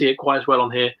you can't see it quite as well on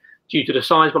here due to the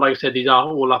size, but like I said, these are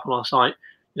all up on our site,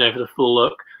 you know, for the full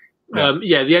look.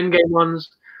 Yeah, the Endgame ones,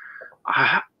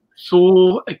 I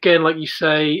saw, again, like you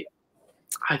say,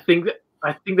 I think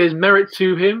there's merit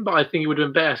to him, but I think it would have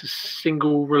been better as a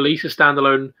single release, a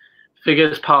standalone figure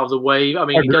as part of the wave. I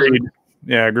mean, agreed. He doesn't.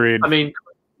 Yeah, agreed. I mean,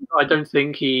 I don't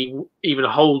think he even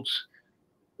holds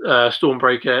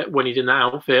Stormbreaker when he's in that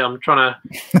outfit. I'm trying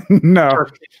to. No,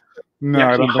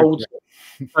 I don't holds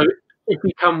it. So if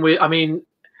we come with, I mean,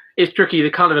 it's tricky.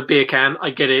 They're kind of a beer can. I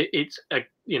get it. It's a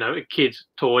kid's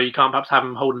toy. You can't perhaps have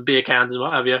him holding beer cans and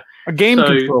what have you. A game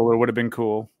controller would have been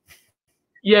cool.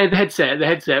 Yeah, the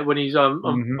headset when he's on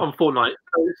Fortnite,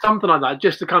 so something like that,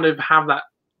 just to kind of have that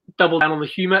double down on the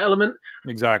humor element.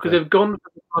 Exactly. Because they've gone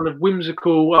for the kind of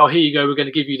whimsical. Oh, here you go. We're going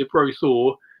to give you the Bro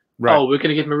Thor. Right. Oh, we're going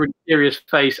to give him a really serious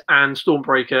face and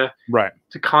Stormbreaker. Right.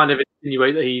 To kind of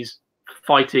insinuate that he's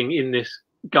fighting in this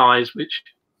guise, which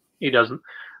he doesn't.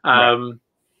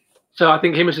 So I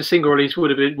think him as a single release would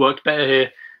have worked better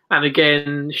here. And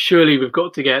again, surely we've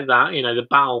got to get that, you know, the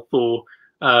Battle Thor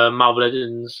Marvel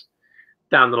Legends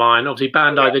down the line. Obviously,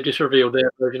 Bandai, they just revealed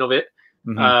their version of it.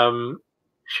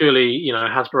 Surely, you know,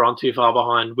 Hasbro aren't too far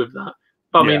behind with that.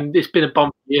 But I mean, it's been a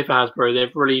bumpy year for Hasbro.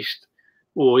 They've released,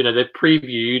 or, you know, they've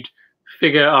previewed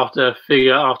figure after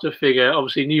figure after figure.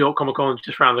 Obviously, New York Comic Con is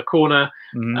just around the corner.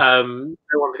 No one's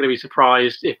going to be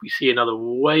surprised if we see another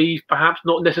wave, perhaps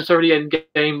not necessarily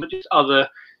Endgame, but just other,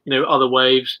 other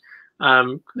waves.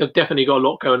 They've definitely got a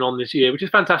lot going on this year, which is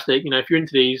fantastic. If you're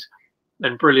into these,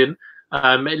 then brilliant.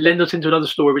 It lends us into another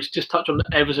story, which just touched on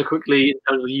ever so quickly in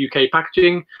terms of the UK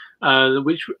packaging,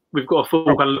 which we've got a full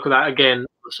kind of look at that again on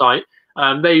the site.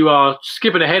 There you are,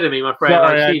 skipping ahead of me, my friend.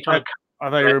 Sorry, I see you trying to. I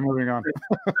thought you were moving on.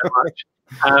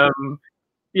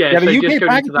 Yeah, the so UK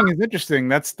packaging is interesting.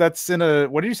 That's in a,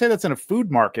 what did you say? That's in a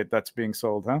food market that's being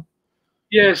sold, huh?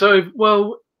 Yeah, so,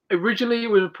 well, originally it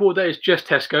was reported that it's just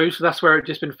Tesco, so that's where it's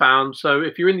just been found. So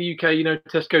if you're in the UK,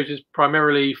 Tesco's is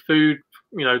primarily food,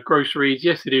 groceries.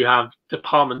 Yes, they do have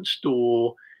department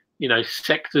store,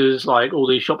 sectors like all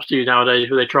these shops do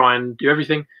nowadays where they try and do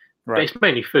everything. Right. But it's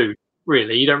mainly food,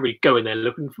 really. You don't really go in there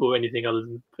looking for anything other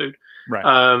than food. Right.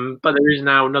 But there is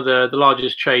now the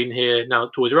largest chain here now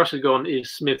that Toys R Us has gone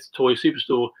is Smith's Toy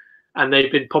Superstore, and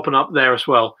they've been popping up there as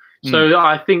well. So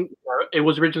I think it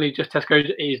was originally just Tesco's.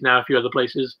 It is now a few other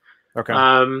places. Okay.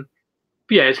 But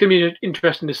yeah, it's going to be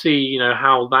interesting to see,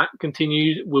 how that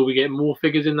continues. Will we get more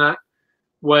figures in that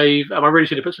wave? I really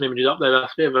should have put some images up there.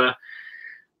 That's a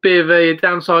bit of a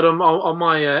downside on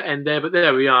my end there, but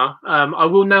there we are. I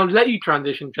will now let you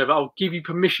transition, Trevor. I'll give you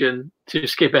permission to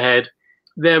skip ahead.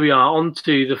 There we are, on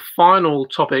to the final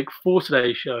topic for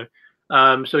today's show.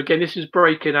 So again, this is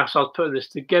breaking as I was putting this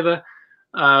together.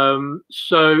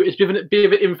 So it's been a bit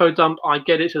of an info dump. I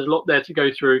get it. There's a lot there to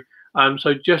go through.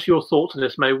 So just your thoughts on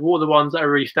this, mate. What are the ones that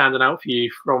are really standing out for you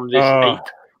from this 8?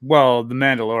 Well, The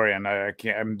Mandalorian.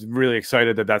 I'm really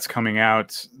excited that that's coming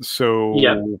out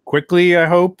so quickly, I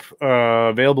hope.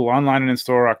 Available online and in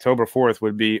store October 4th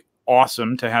would be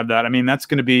awesome to have that. I mean, that's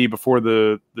going to be before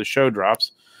the show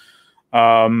drops.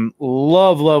 Love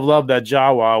that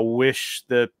Jawa. Wish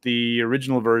that the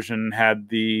original version had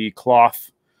the cloth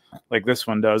like this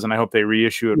one does, and I hope they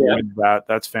reissue it with that.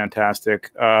 That's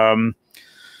fantastic.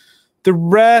 The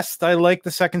rest, I like the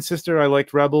Second Sister. I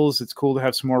liked Rebels. It's cool to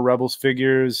have some more Rebels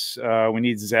figures. We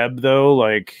need Zeb though.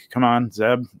 Like, come on,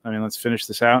 Zeb. I mean, let's finish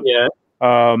this out. Yeah.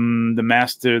 The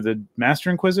Master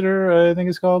Inquisitor, I think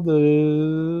it's called, the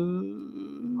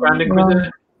Grand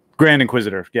Inquisitor. Grand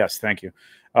Inquisitor. Yes, thank you.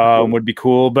 Would be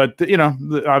cool, but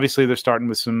obviously they're starting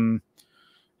with some.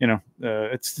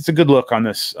 It's a good look on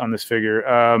this figure.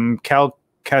 Cal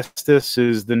Kestis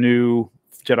is the new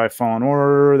Jedi Fallen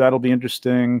Order. That'll be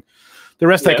interesting. The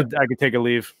rest I could take a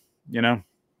leave.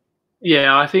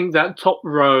 Yeah, I think that top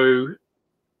row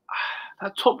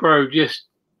just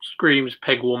screams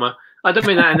peg warmer. I don't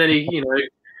mean that in any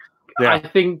I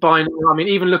think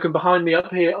even looking behind me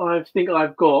up here, I think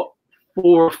I've got 4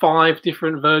 or 5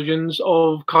 different versions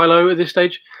of Kylo at this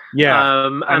stage. Yeah.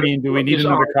 Do we need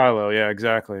another Kylo? Yeah,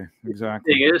 exactly.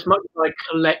 As much as I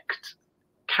collect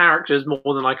characters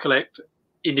more than I collect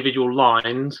individual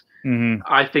lines,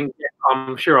 I think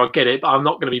I'm sure I'll get it, but I'm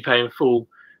not going to be paying full,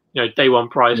 day one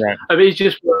price. Right. I mean, it's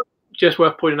just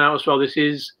worth pointing out as well. This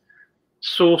is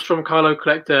sourced from Kylo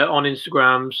Collector on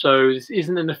Instagram, so this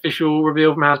isn't an official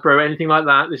reveal from Hasbro or anything like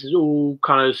that. This is all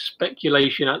kind of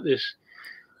speculation at this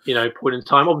point in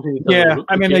time. Obviously,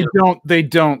 they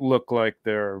don't look like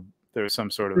there's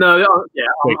some sort of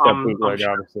obviously,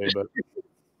 but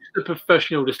just a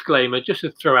professional disclaimer, just to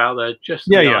throw out there,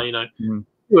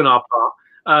 doing our part.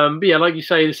 But yeah, like you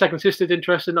say, the Second Sister is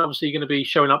interesting. Obviously, going to be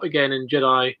showing up again in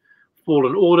Jedi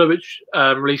Fallen Order, which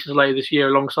releases later this year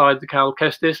alongside the Cal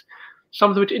Kestis.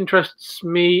 Something which interests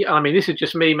me, I mean, this is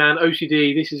just me, man.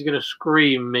 OCD. This is going to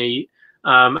scream me,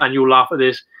 and you'll laugh at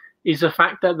this. Is the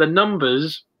fact that the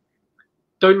numbers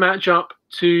don't match up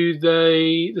to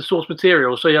the source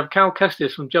material. So you have Cal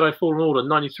Kestis from Jedi Fallen Order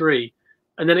 93,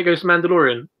 and then it goes to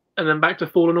Mandalorian, and then back to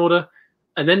Fallen Order,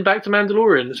 and then back to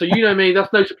Mandalorian. So me,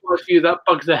 that's no surprise for you. That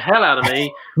bugs the hell out of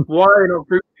me. Why are they not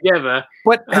grouped together?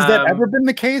 But has that ever been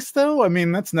the case, though? I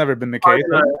mean, that's never been the case.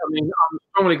 I'm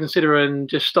strongly considering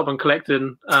just stopping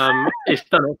collecting. It's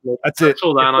done. That's it.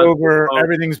 All that. It's over.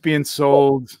 Everything's being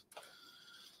sold.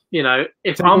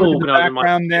 If I'm organizing my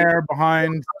background there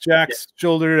behind Jack's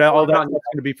shoulder, all that's going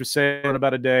to be for sale in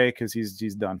about a day because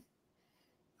he's done.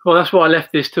 Well, that's why I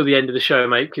left this till the end of the show,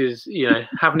 mate, because,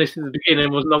 having this at the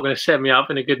beginning was not going to set me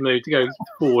up in a good mood to go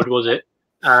forward, was it?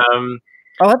 I'll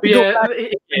have to go back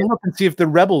and look and see if the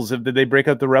Rebels, did they break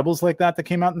out the Rebels like that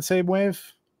came out in the same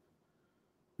wave?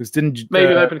 Maybe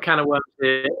open a can of worms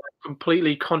here,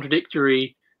 completely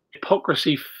contradictory,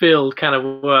 hypocrisy-filled can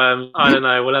of worms. I don't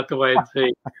know. We'll have to wait and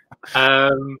see.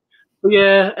 But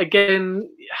yeah, again,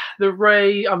 the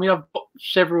Rey, I've got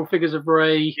several figures of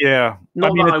Rey. Yeah.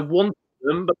 Not that I want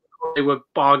them, but they were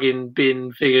bargain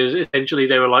bin figures. Essentially,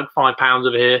 they were like £5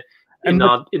 over here in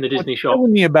the Disney shop.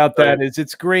 What's me about that is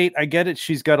it's great. I get it.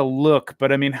 She's got a look,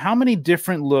 but I mean, how many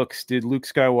different looks did Luke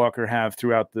Skywalker have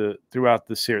throughout the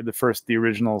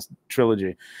original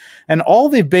trilogy? And all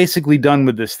they've basically done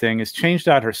with this thing is changed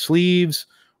out her sleeves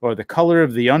or the color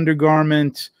of the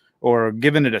undergarment or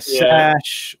given it a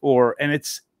sash and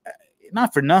it's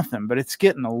not for nothing, but it's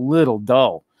getting a little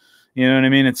dull. You know what I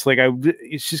mean? It's like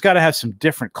she's got to have some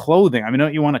different clothing. I mean,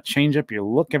 don't you want to change up your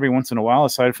look every once in a while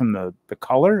aside from the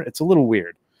color? It's a little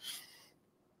weird.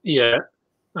 Yeah.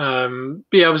 But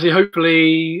yeah, obviously,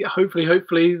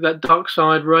 hopefully that dark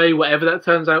side Rey, whatever that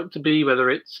turns out to be, whether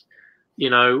it's, you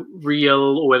know,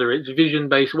 real or whether it's vision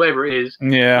based, whatever it is,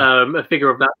 a figure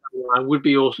of that would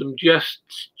be awesome. Just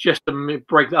to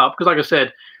break that up, because like I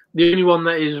said, the only one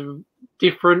that is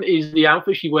different is the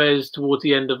outfit she wears towards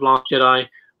the end of Last Jedi,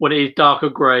 when it is darker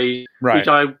grey, which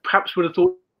I perhaps would have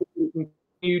thought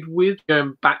continued with,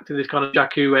 going back to this kind of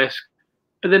Jakku-esque.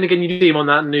 But then again, you see him on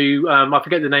that new, I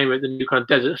forget the name of it, the new kind of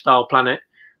desert-style planet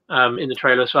in the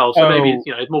trailer as well. So maybe it's,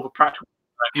 you know, it's more of a practical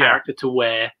character to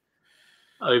wear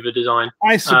over design.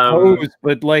 I suppose,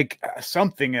 but like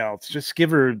something else. Just give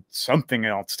her something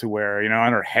else to wear, you know,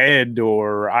 on her head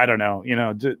or I don't know, you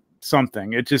know,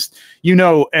 something. It just, you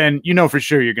know, and you know for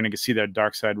sure you're going to see that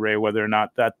dark side Rey, whether or not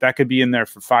that could be in there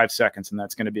for 5 seconds, and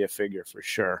that's going to be a figure for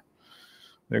sure.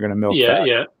 They're going to milk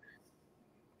that.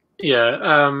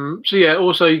 So yeah,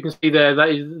 also you can see there that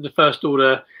is the First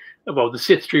Order, well, the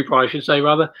Sith Trooper, I should say,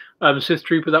 rather. Sith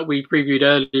Trooper that we previewed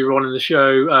earlier on in the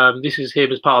show. This is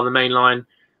him as part of the mainline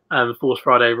Force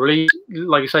Friday release.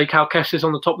 Like I say, Cal Kestis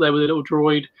on the top there with a little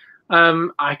droid.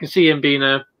 I can see him being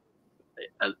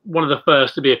one of the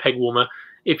first to be a peg warmer.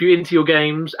 If you're into your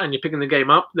games and you're picking the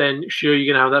game up, then sure,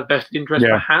 you're going to have that vested interest,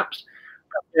 perhaps.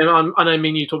 And I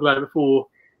mean, you talked about it before.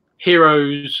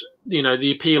 Heroes, you know,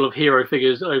 the appeal of hero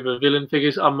figures over villain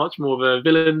figures. I'm much more of a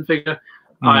villain figure.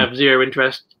 I have zero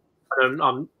interest.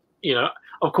 I'm, you know,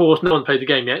 of course, no one played the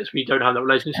game yet, so we don't have that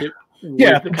relationship.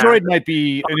 Yeah, the droid might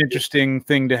be an interesting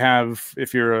thing to have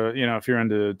if you're, you know, if you're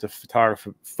into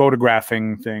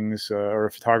photographing things or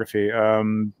photography.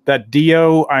 That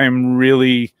Dio, I am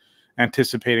really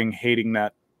anticipating hating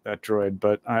that droid,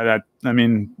 but I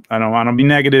mean, I don't want to be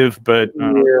negative, but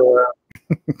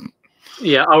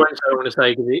yeah, I won't want to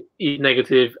say because it's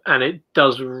negative, and it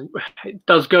does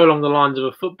go along the lines of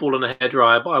a football and a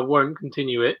hairdryer, but I won't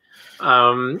continue it.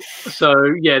 So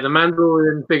yeah, the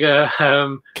Mandalorian figure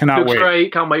cannot wait.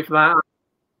 Great, can't wait for that.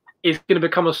 It's going to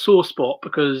become a sore spot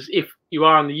because if you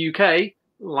are in the UK,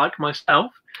 like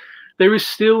myself, there is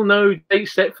still no date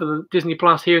set for the Disney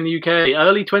Plus here in the UK.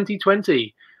 Early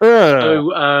 2020.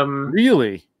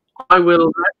 Really? I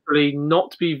will actually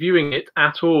not be viewing it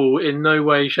at all, in no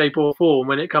way, shape, or form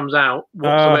when it comes out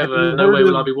whatsoever. No way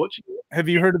will I be watching it. Have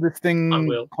you heard of this thing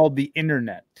called the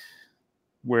internet,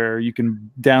 where you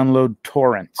can download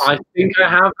torrents? I think I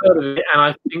have heard of it, and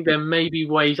I think there may be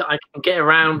ways I can get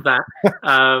around that,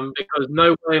 because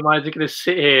no way am I going to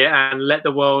sit here and let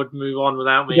the world move on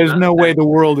without me. There's no way the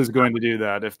world is going to do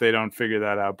that if they don't figure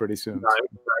that out pretty soon. No.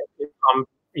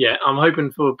 Yeah, I'm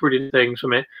hoping for brilliant things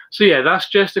from it. So yeah, that's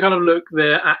just to kind of look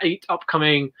there at 8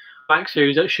 upcoming Black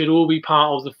Series that should all be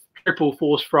part of the Triple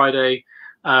Force Friday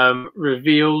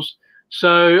reveals.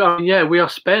 So yeah, we are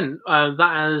spent. That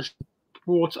has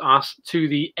brought us to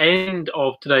the end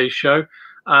of today's show.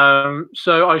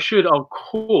 So I should, of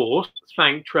course,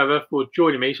 thank Trevor for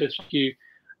joining me. So thank you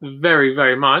very,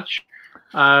 very much.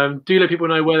 Do let people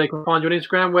know where they can find you on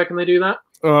Instagram. Where can they do that?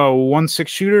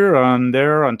 16shooter on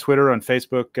Twitter, on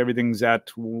Facebook. Everything's at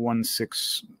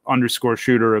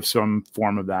 16_shooter of some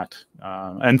form of that.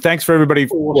 And thanks for everybody.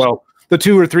 Well, the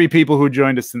 2 or 3 people who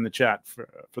joined us in the chat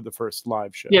for the first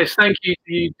live show. Yes, thank you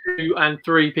to you 2 and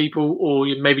 3 people, or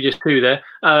maybe just 2 there.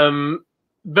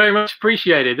 Very much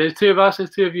appreciated. There's 2 of us,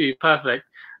 there's 2 of you. Perfect.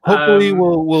 Hopefully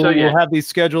we'll have these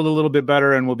scheduled a little bit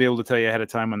better, and we'll be able to tell you ahead of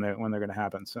time when they're going to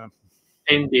happen. So.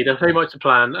 Indeed, that's very much the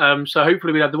plan. So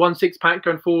hopefully we'll have the 1 6-pack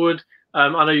going forward. I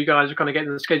know you guys are kind of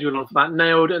getting the schedule on for that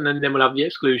nailed, and then we'll have the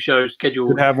Exclu Show scheduled.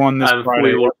 We'll have one this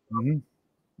Friday.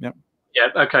 Yep. Yeah.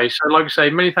 Okay. So like I say,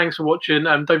 many thanks for watching.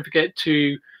 Don't forget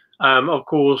to, of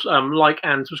course, like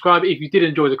and subscribe if you did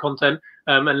enjoy the content,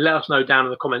 and let us know down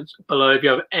in the comments below if you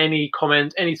have any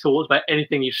comments, any thoughts about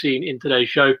anything you've seen in today's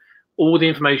show. All the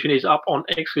information is up on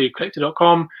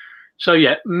exclucollective.com. So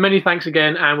yeah, many thanks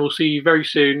again, and we'll see you very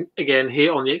soon again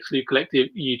here on the Exclu Collective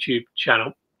YouTube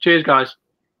channel. Cheers, guys.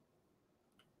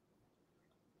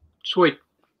 Sweet.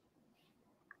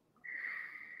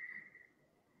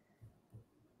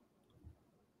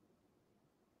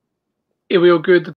 Are we all good?